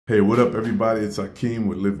Hey, what up, everybody? It's Akeem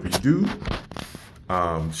with Live Be Do.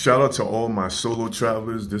 Shout out to all my solo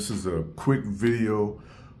travelers. This is a quick video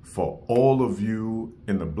for all of you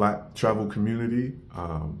in the Black travel community.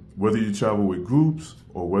 Whether you travel with groups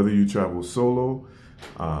or whether you travel solo,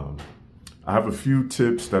 I have a few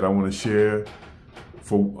tips that I want to share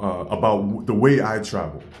for about the way I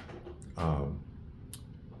travel.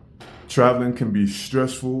 Traveling can be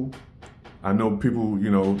stressful. I know people,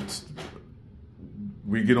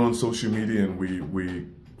 we get on social media and we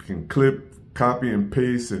can clip, copy and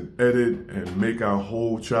paste and edit and make our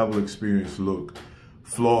whole travel experience look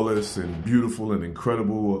flawless and beautiful and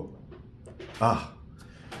incredible.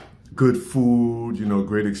 Good food,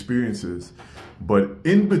 great experiences. But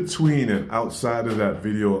in between and outside of that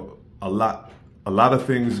video, a lot of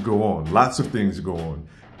things go on, lots of things go on,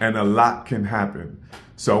 and a lot can happen.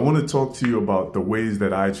 So I want to talk to you about the ways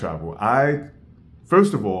that I travel.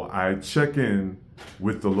 First of all, I check in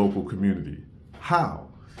with the local community. How?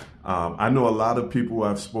 I know a lot of people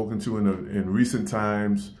I've spoken to in recent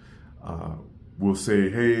times will say,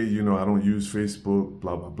 hey, I don't use Facebook,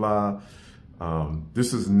 blah, blah, blah.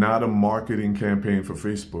 This is not a marketing campaign for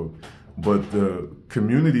Facebook, but the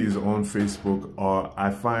communities on Facebook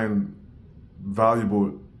I find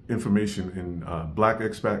valuable information in Black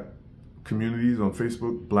expat communities on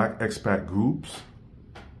Facebook, Black expat groups,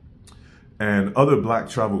 and other Black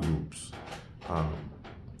travel groups.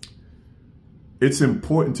 It's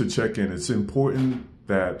important to check in. It's important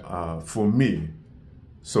that for me,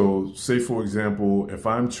 so say for example, if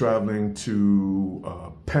I'm traveling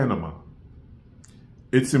to Panama,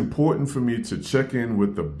 it's important for me to check in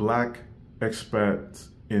with the Black expats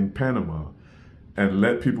in Panama and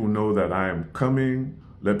let people know that I am coming,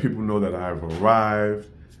 let people know that I've arrived,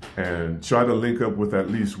 and try to link up with at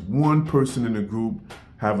least one person in the group,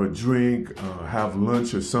 have a drink, have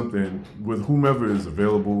lunch or something with whomever is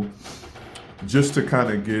available, just to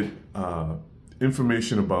kind of get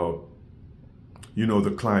information about,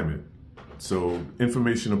 the climate. So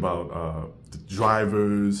information about the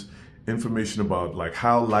drivers, information about like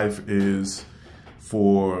how life is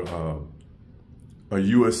for a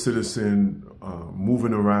U.S. citizen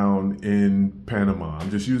moving around in Panama.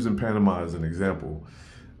 I'm just using Panama as an example.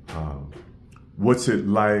 What's it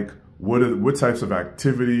like? What types of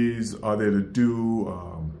activities are there to do?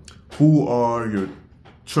 Who are your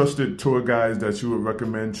trusted tour guides that you would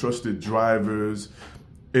recommend? Trusted drivers,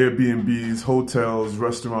 Airbnbs, hotels,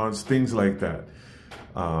 restaurants, things like that.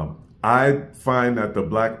 I find that the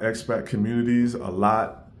Black expat communities, a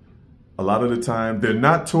lot of the time, they're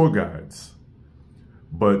not tour guides.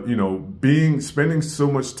 But, spending so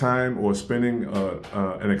much time or spending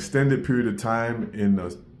an extended period of time in a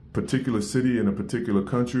particular city, in a particular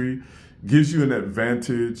country, gives you an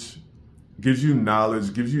advantage, gives you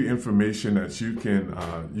knowledge, gives you information that you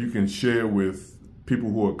can share with people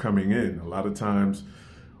who are coming in. A lot of times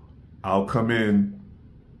I'll come in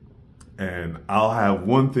and I'll have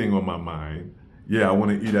one thing on my mind. Yeah, I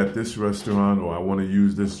want to eat at this restaurant, or I want to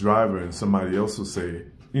use this driver, and somebody else will say,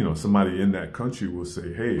 somebody in that country will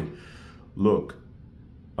say, hey, look,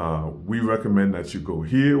 we recommend that you go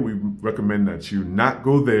here. We recommend that you not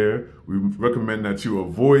go there. We recommend that you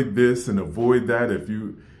avoid this and avoid that. If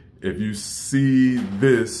you see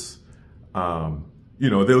this,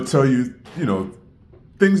 they'll tell you,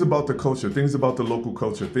 things about the culture, things about the local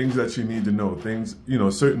culture, things that you need to know, things,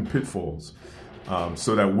 certain pitfalls,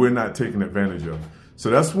 so that we're not taken advantage of. So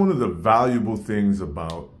that's one of the valuable things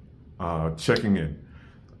about checking in.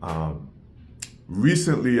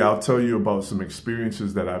 Recently, I'll tell you about some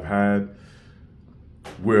experiences that I've had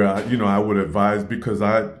where I would advise, because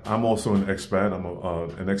I'm also an expat. I'm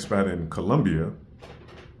an expat in Colombia,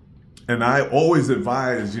 and I always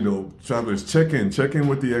advise travelers check in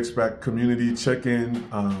with the expat community, check in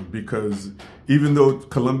because even though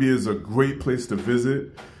Colombia is a great place to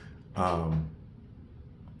visit,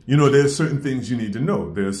 there's certain things you need to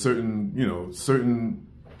know. There's certain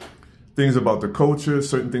things about the culture,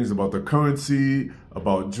 certain things about the currency,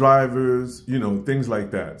 about drivers, things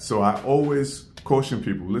like that. So I always caution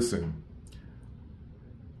people, listen,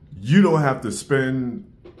 you don't have to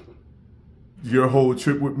spend your whole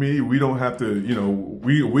trip with me. We don't have to,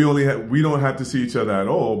 we don't have to see each other at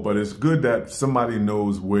all, but it's good that somebody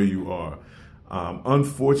knows where you are.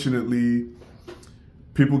 Unfortunately,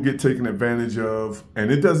 people get taken advantage of,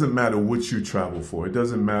 and it doesn't matter what you travel for. It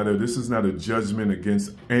doesn't matter. This is not a judgment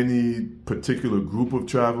against any particular group of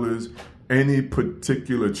travelers, any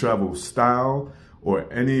particular travel style,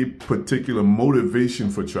 or any particular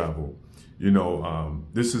motivation for travel.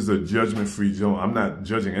 This is a judgment-free zone. I'm not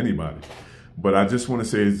judging anybody, but I just want to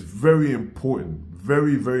say it's very important,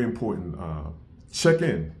 very, very important. Check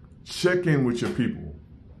in. check in with your people.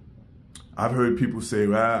 I've heard people say,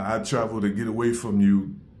 well, I travel to get away from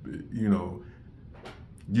you, you know,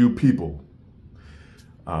 you people.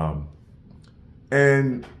 And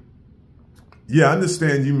yeah, I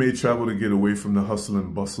understand you may travel to get away from the hustle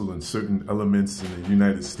and bustle and certain elements in the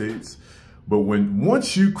United States. But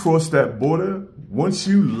once you cross that border, once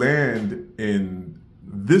you land in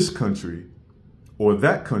this country or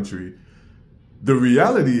that country, the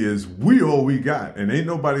reality is we all we got, and ain't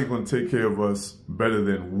nobody going to take care of us better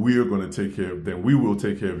than we will take care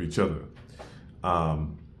of each other.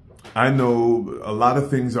 I know a lot of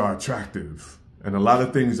things are attractive and a lot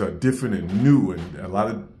of things are different and new, and a lot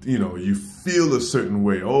of, you know, you feel a certain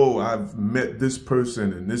way. Oh, I've met this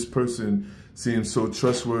person and this person seems so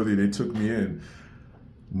trustworthy, they took me in.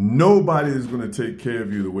 Nobody is going to take care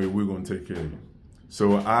of you the way we're going to take care of you.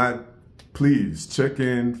 So please check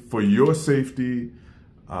in for your safety.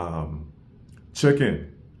 Check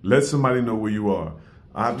in. Let somebody know where you are.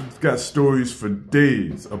 I've got stories for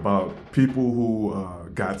days about people who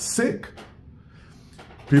got sick,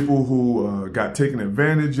 people who got taken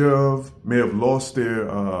advantage of, may have lost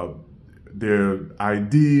their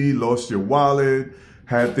ID, lost your wallet,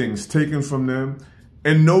 had things taken from them,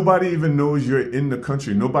 and nobody even knows you're in the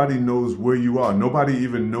country. Nobody knows where you are. Nobody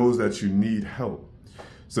even knows that you need help.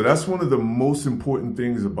 So that's one of the most important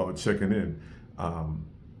things about checking in.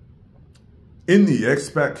 In the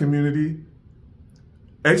expat community,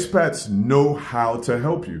 expats know how to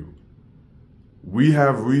help you. We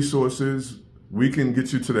have resources. We can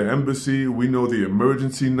get you to the embassy. We know the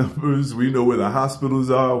emergency numbers. We know where the hospitals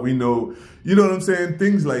are. We know, you know what I'm saying?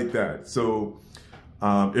 Things like that. So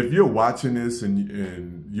if you're watching this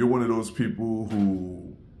and you're one of those people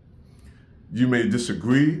who you may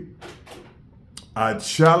disagree, I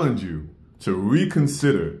challenge you to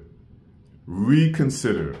reconsider.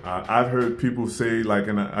 I've heard people say, like,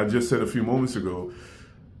 and I just said a few moments ago,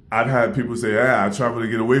 I've had people say, I travel to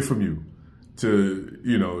get away from you, to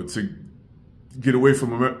get away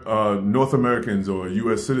from North Americans or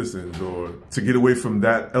U.S. citizens, or to get away from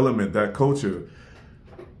that element, that culture.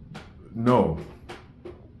 No.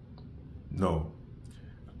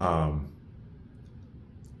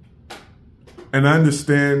 And I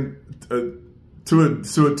understand, to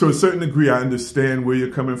a certain degree, I understand where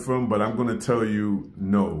you're coming from, but I'm going to tell you,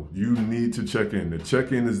 no, you need to check in. The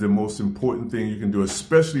check-in is the most important thing you can do,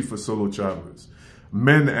 especially for solo travelers,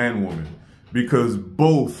 men and women, because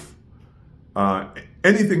both,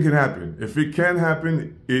 anything can happen. If it can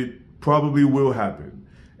happen, it probably will happen.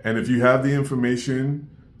 And if you have the information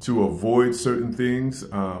to avoid certain things,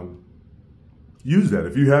 use that.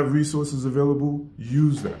 If you have resources available,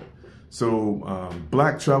 use that. So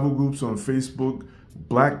Black travel groups on Facebook,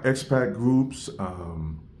 Black expat groups,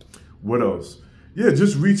 what else? Yeah,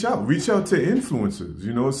 just reach out to influencers.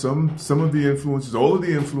 You know, some of the influencers, all of the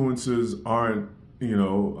influencers aren't, you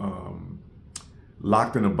know,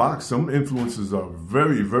 locked in a box. Some influencers are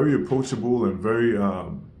very, very approachable and very,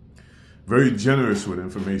 very generous with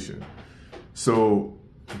information. So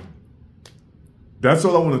that's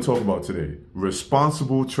all I want to talk about today.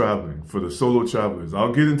 Responsible traveling for the solo travelers.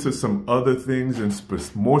 I'll get into some other things and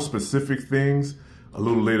more specific things a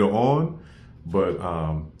little later on. But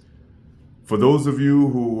for those of you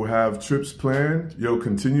who have trips planned,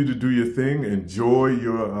 continue to do your thing. Enjoy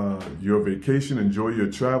your vacation. Enjoy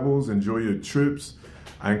your travels. Enjoy your trips.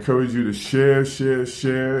 I encourage you to share.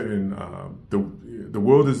 And the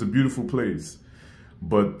world is a beautiful place.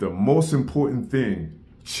 But the most important thing,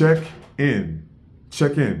 check in.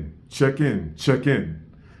 Check in.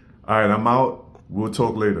 All right, I'm out. We'll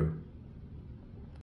talk later.